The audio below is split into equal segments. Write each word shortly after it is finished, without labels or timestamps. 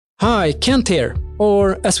Hi, Kent here,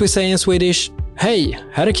 or as we say in Swedish, hej,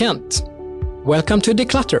 här är Kent. Welcome to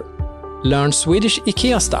Declutter. Learn Swedish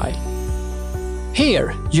IKEA style.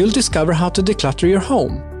 Here, you'll discover how to declutter your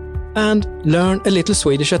home and learn a little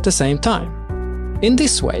Swedish at the same time. In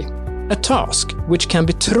this way, a task which can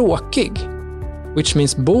be tråkig, which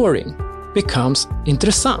means boring, becomes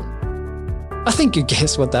intressant. I think you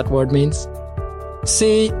guess what that word means.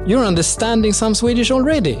 See, you're understanding some Swedish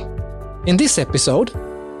already. In this episode,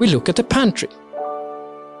 we look at the pantry.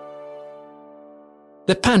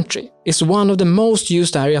 The pantry is one of the most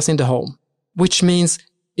used areas in the home, which means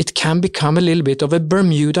it can become a little bit of a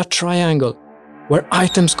Bermuda Triangle, where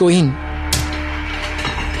items go in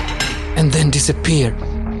and then disappear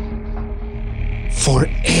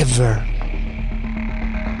forever.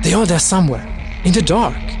 They are there somewhere, in the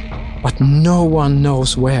dark, but no one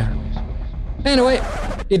knows where. Anyway,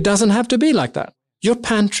 it doesn't have to be like that. Your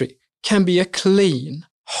pantry can be a clean,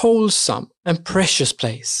 wholesome and precious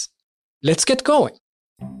place. Let's get going.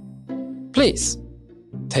 Please,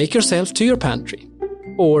 take yourself to your pantry,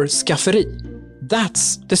 or skafferi.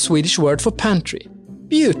 That's the Swedish word for pantry.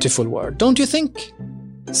 Beautiful word, don't you think?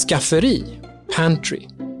 Skafferi, pantry.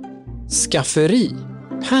 Skafferi,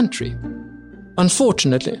 pantry.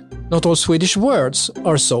 Unfortunately, not all Swedish words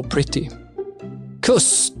are so pretty.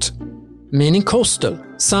 Kust, meaning coastal,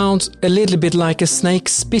 sounds a little bit like a snake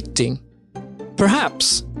spitting.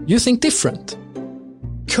 Perhaps you think different.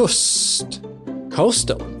 Kust,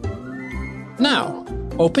 coastal. Now,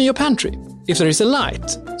 open your pantry. If there is a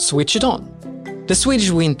light, switch it on. The Swedish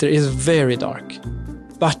winter is very dark,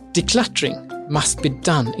 but decluttering must be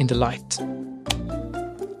done in the light.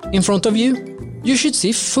 In front of you, you should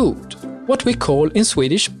see food, what we call in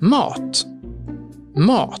Swedish mat.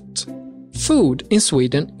 Mat. Food in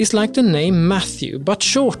Sweden is like the name Matthew, but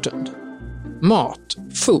shortened. Mat,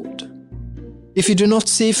 food. If you do not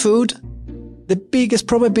see food, the biggest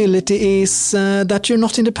probability is that you're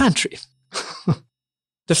not in the pantry.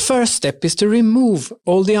 The first step is to remove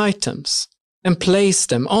all the items and place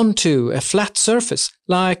them onto a flat surface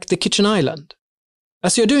like the kitchen island.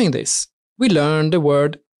 As you're doing this, we learn the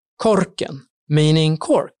word korken, meaning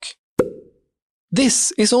cork.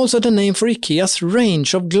 This is also the name for IKEA's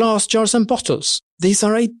range of glass jars and bottles. These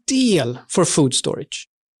are ideal for food storage.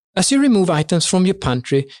 As you remove items from your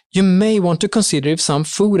pantry, you may want to consider if some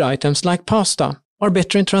food items like pasta are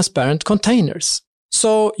better in transparent containers,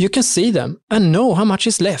 so you can see them and know how much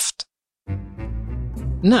is left.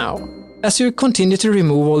 Now, as you continue to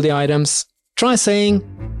remove all the items, try saying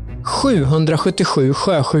 777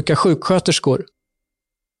 sjösjuka sjuksköterskor.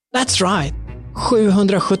 That's right,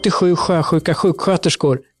 777 sjösjuka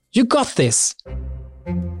sjuksköterskor. You got this!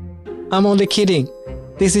 I'm only kidding.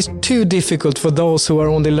 This is too difficult for those who are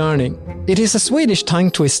only learning. It is a Swedish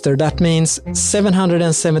tongue twister that means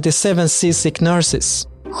 777 seasick nurses.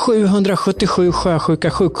 777 sjösjuka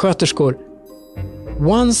sjuksköterskor.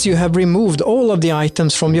 Once you have removed all of the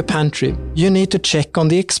items from your pantry, you need to check on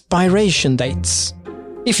the expiration dates.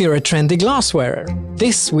 If you're a trendy glass wearer,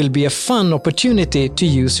 this will be a fun opportunity to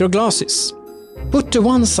use your glasses. Put to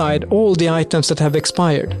one side all the items that have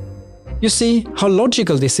expired. You see how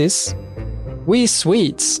logical this is? We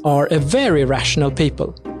Swedes are a very rational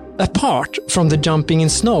people. Apart from the jumping in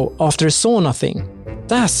snow after a sauna thing.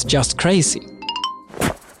 That's just crazy.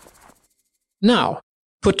 Now,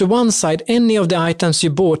 put to one side any of the items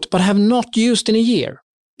you bought but have not used in a year.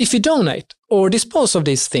 If you donate or dispose of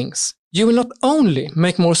these things, you will not only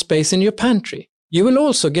make more space in your pantry, you will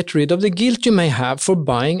also get rid of the guilt you may have for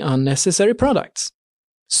buying unnecessary products.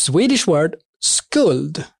 Swedish word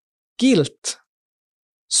skuld, guilt.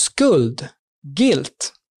 Skuld,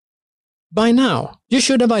 guilt. By now, you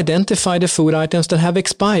should have identified the food items that have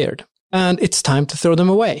expired, and it's time to throw them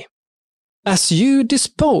away. As you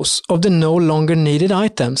dispose of the no longer needed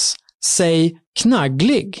items, say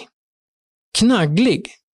knagglig.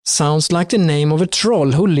 Knagglig sounds like the name of a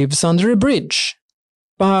troll who lives under a bridge,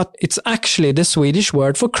 but it's actually the Swedish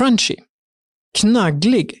word for crunchy.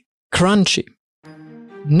 Knagglig, crunchy.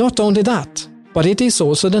 Not only that, but it is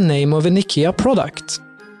also the name of an IKEA product.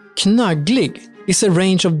 Knagglig is a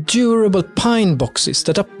range of durable pine boxes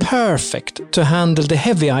that are perfect to handle the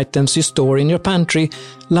heavy items you store in your pantry,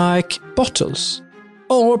 like bottles.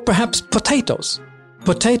 Or perhaps potatoes.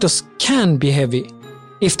 Potatoes can be heavy,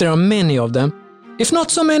 if there are many of them. If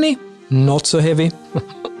not so many, not so heavy.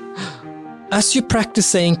 As you practice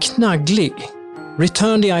saying knagglig,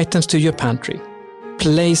 return the items to your pantry.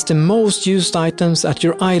 Place the most used items at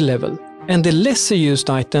your eye level and the lesser used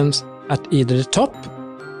items at either the top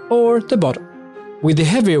or the bottom, with the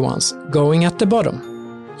heavier ones going at the bottom.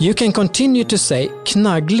 You can continue to say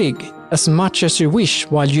knagglig as much as you wish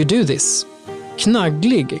while you do this.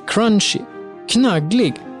 Knagglig, crunchy.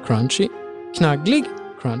 Knagglig, crunchy. Knagglig,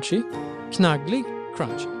 crunchy. Knagglig,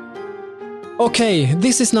 crunchy. Okay,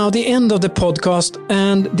 this is now the end of the podcast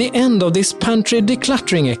and the end of this pantry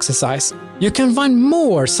decluttering exercise. You can find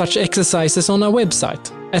more such exercises on our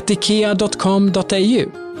website at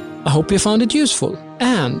ikea.com.au. I hope you found it useful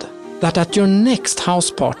and that at your next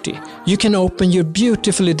house party you can open your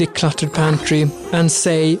beautifully decluttered pantry and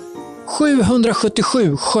say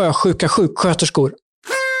 777 sjösjuka sjuksköterskor.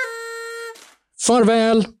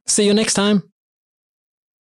 Farväl, see you next time.